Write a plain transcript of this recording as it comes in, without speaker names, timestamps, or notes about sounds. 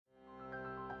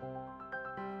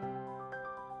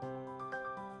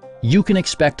You can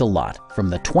expect a lot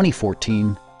from the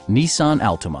 2014 Nissan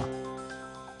Altima.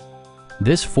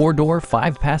 This four-door,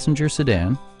 five-passenger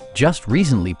sedan just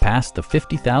recently passed the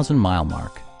 50,000-mile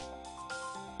mark.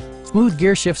 Smooth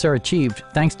gear shifts are achieved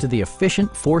thanks to the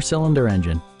efficient four-cylinder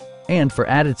engine. And for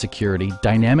added security,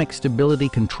 dynamic stability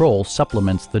control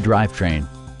supplements the drivetrain.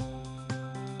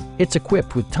 It's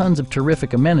equipped with tons of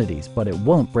terrific amenities, but it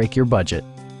won't break your budget,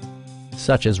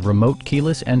 such as remote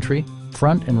keyless entry,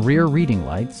 front and rear reading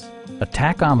lights, a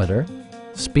tachometer,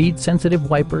 speed-sensitive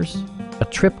wipers, a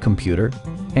trip computer,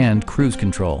 and cruise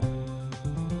control.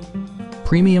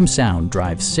 Premium sound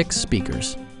drives 6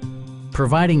 speakers,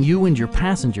 providing you and your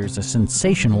passengers a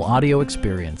sensational audio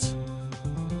experience.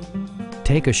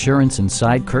 Take assurance in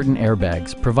side curtain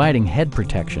airbags, providing head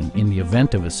protection in the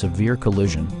event of a severe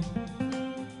collision.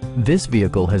 This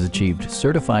vehicle has achieved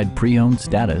certified pre-owned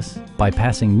status by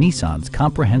passing Nissan's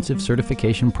comprehensive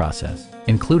certification process,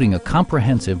 including a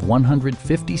comprehensive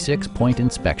 156-point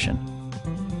inspection.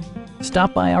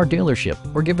 Stop by our dealership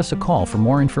or give us a call for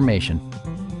more information.